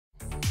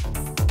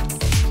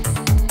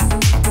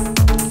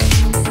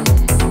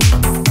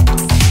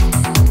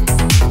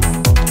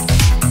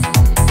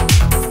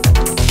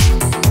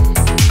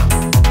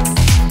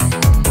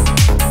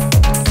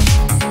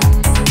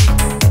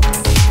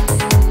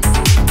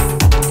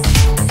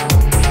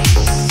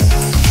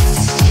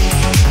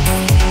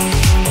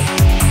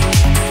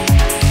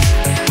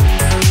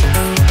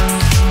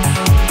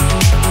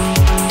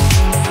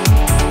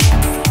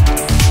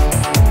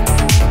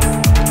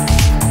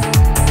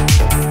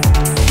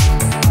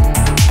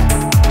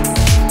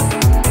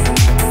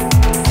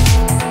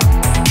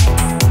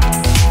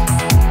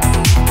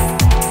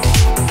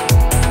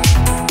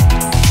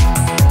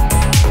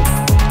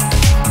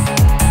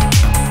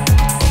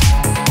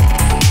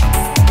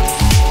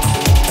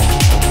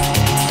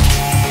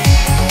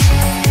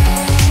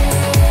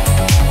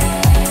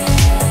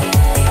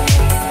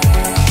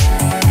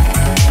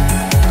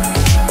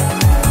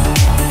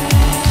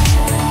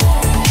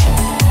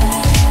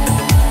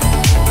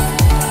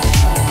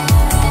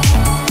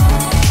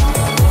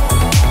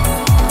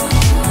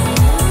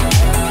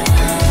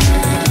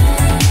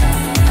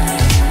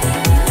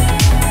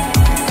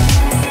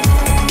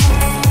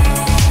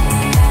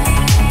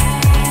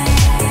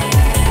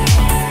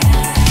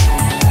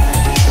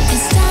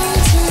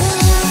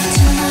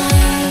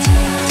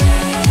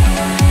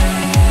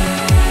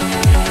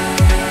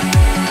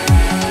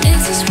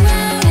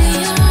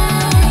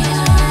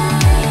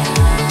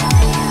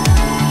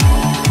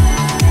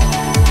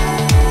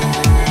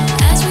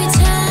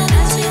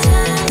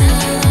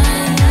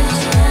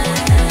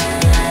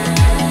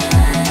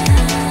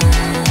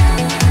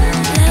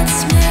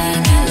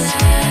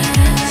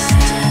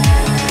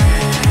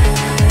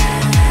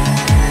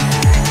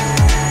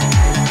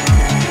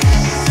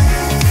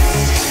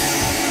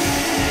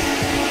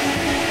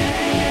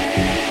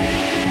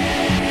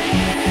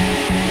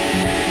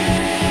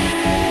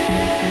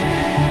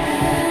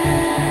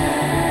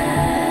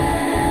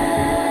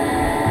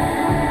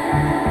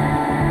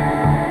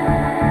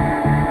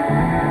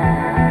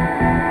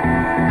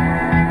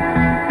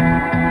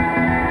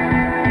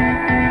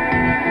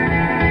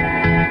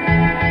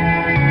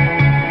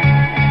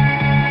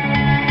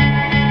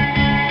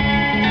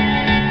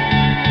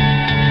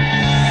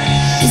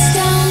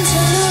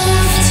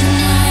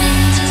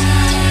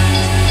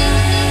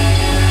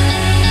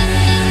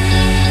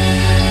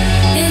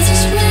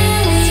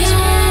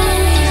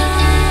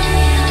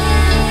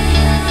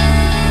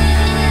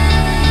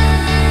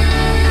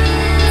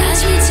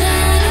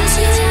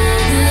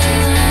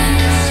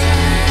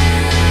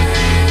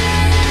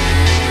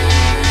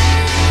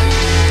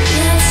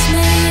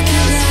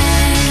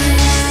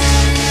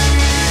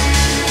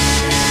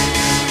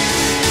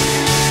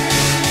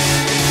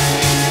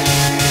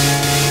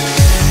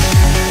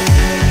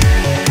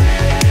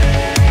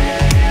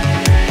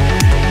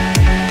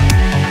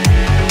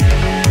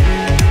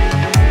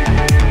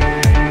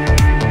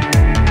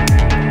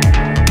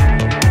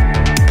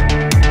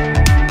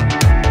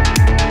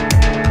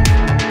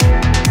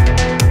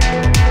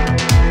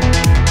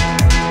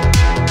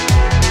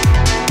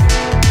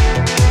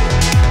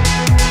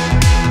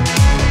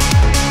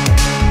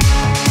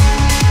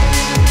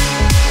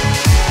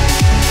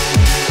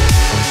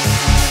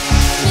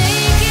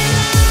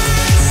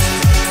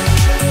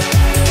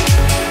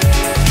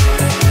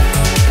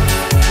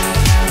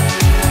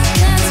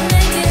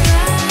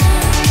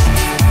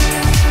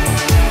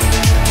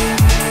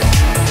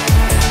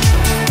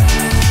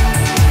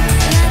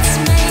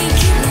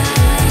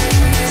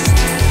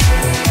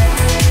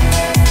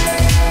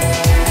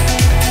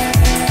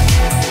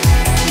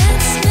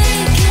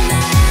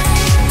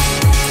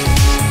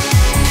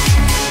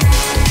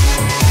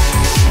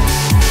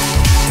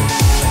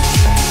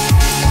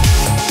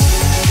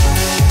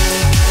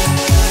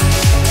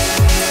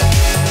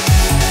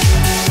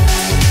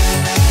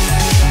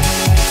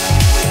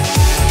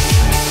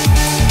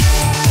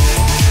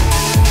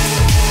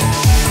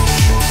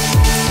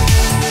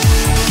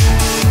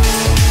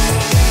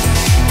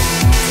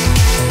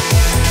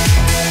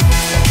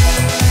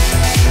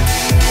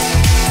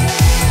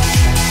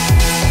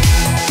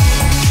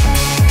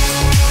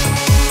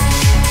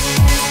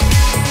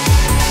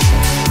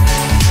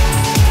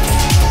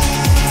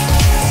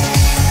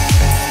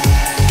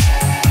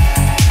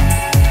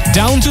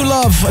Down to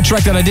Love, a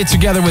track that I did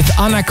together with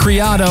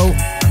Criado,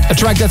 a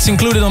track that's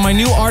included on my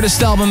new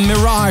artist album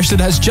Mirage that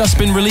has just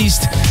been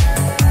released.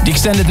 The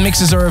extended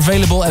mixes are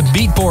available at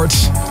Beatport.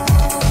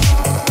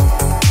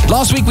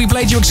 Last week we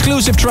played you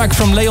exclusive track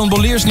from Leon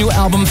Bolier's new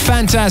album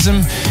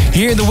Phantasm.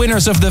 Here the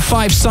winners of the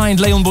 5 signed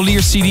Leon Bolier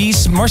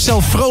CDs: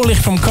 Marcel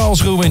Frohlich from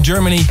Karlsruhe in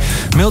Germany,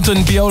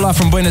 Milton Piola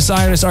from Buenos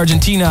Aires,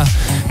 Argentina,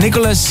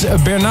 Nicolas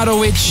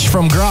Bernardowicz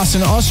from Graz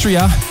in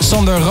Austria,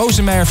 Sander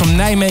Rosemeyer from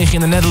Nijmegen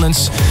in the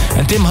Netherlands,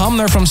 and Tim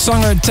Hamner from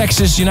Sanger,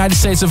 Texas, United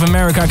States of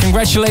America.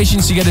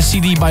 Congratulations, you get a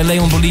CD by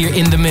Leon Bolier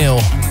in the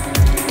mail.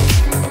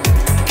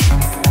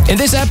 In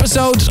this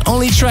episode,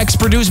 only tracks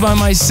produced by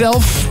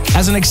myself,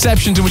 as an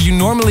exception to what you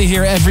normally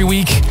hear every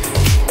week.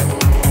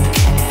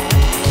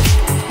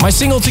 My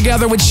single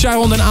together with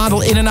Sharon and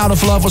Adel, In and Out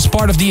of Love, was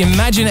part of the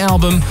Imagine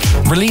album,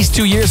 released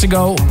 2 years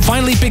ago,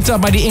 finally picked up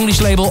by the English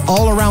label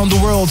All Around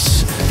the World.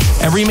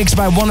 And remixed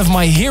by one of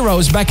my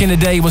heroes back in the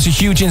day, was a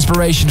huge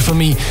inspiration for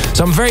me.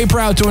 So I'm very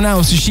proud to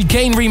announce the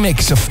Chicane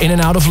remix of In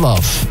and Out of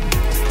Love.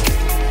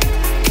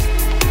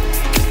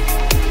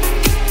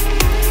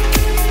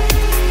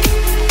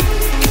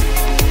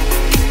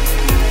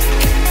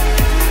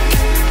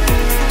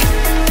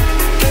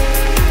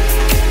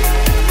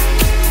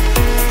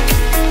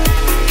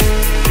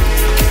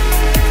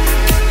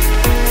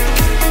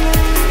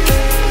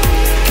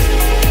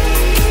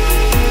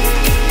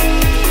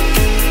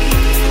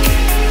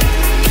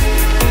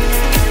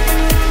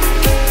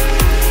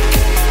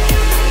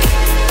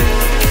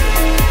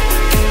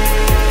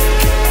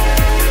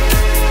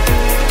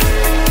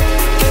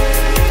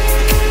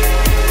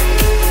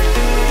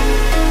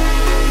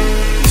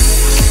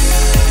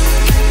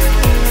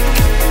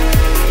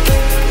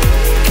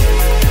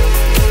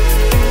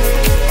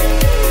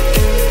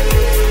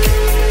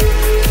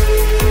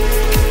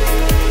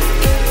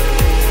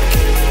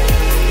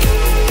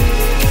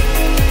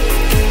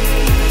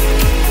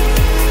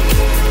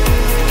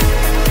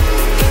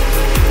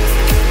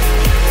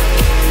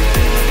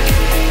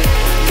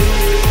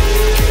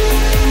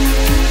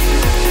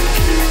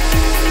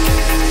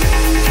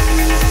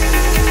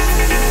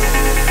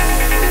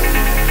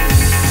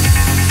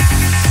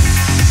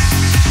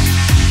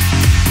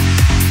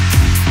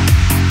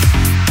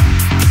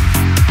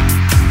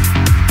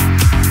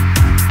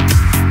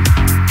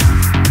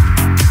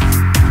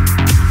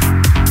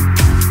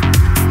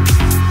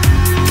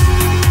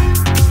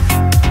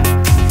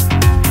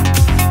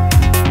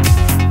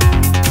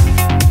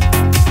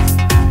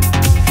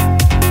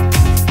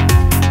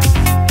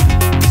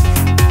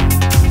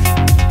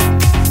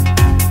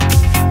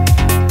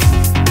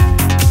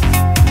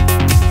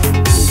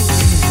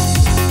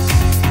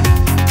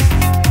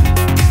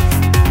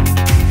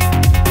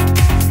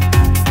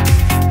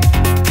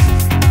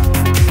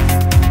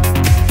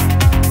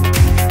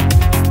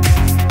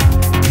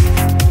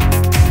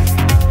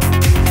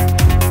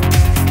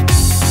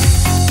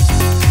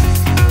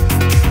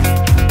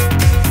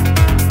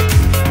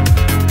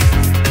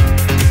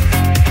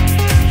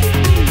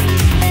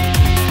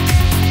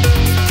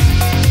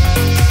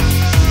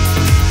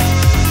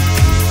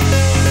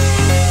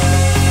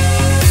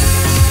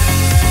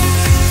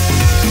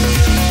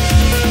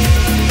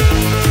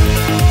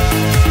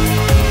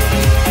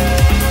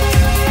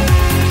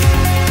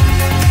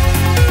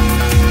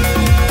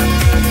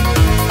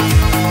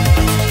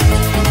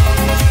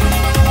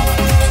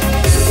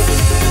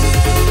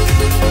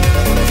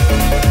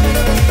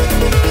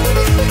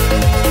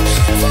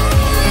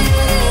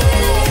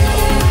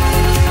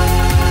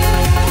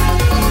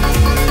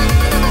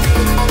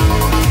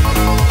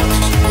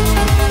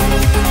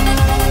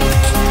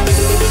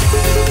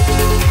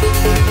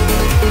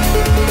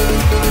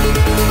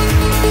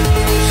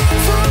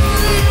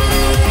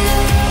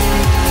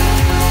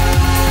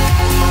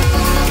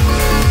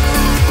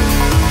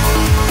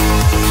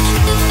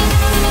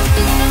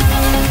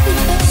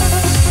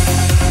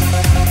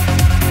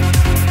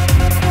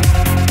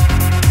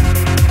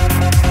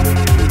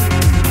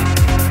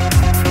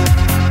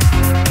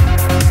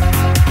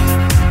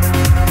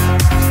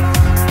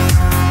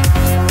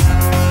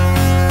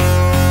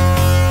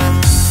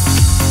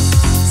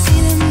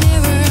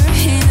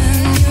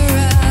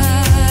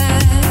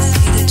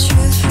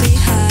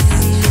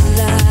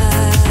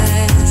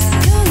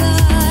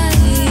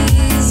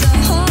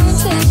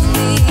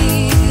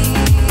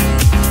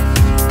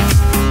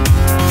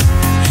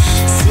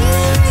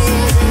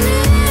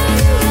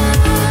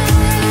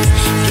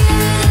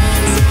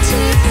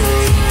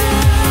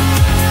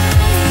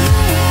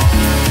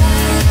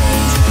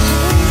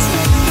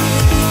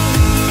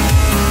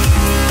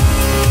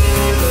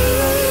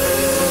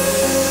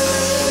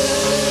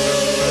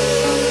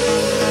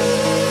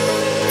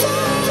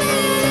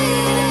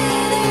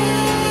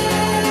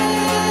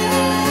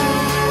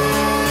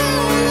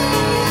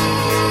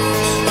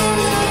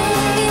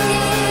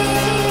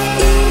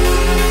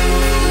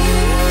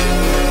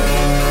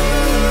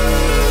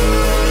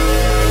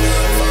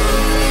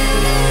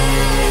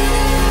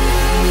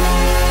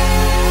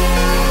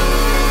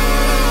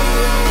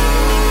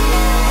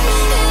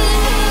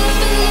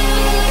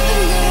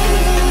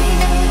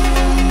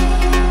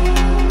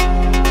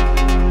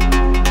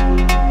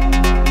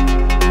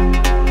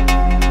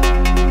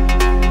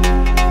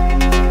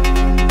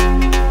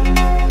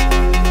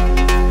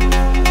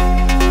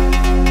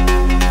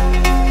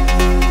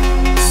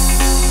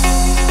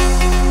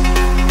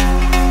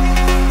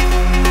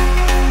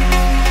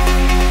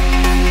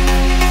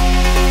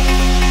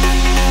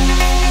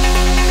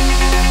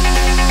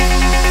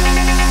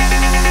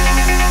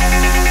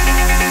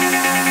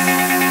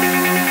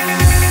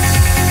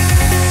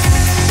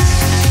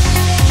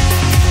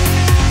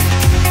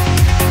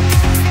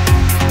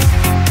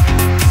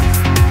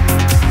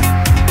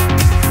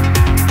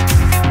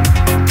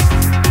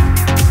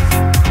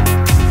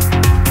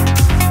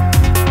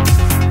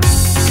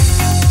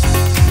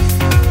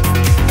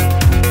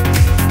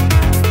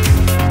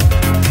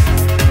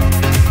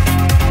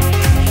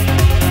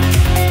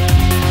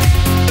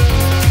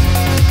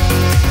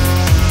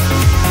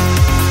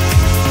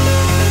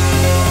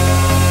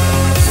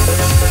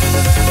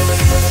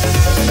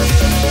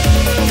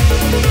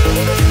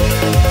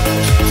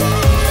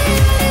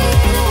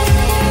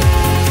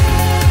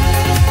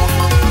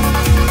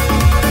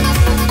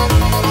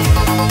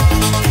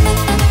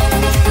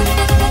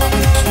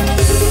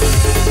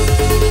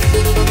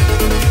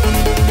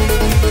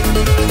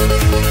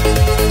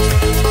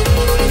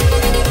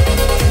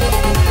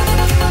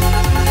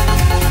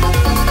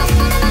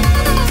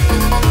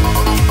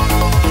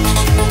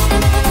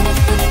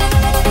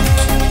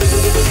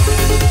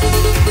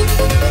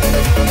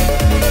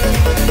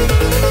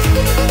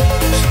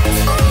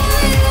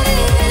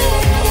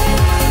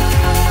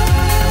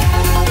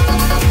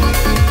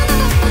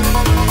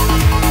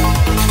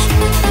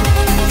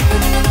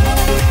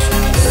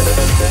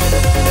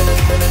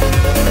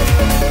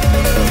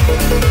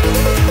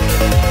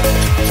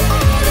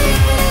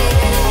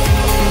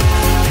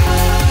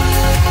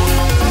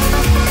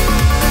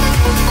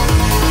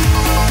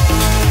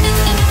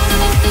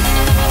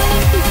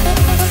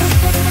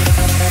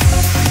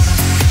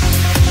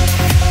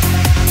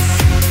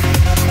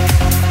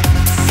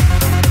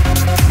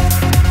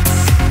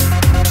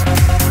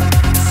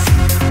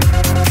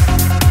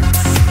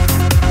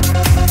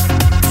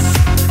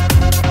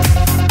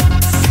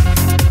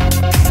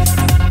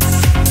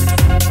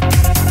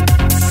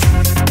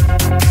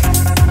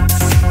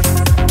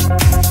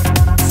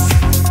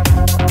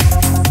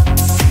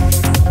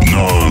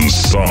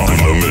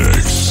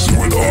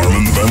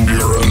 Van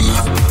Buuren.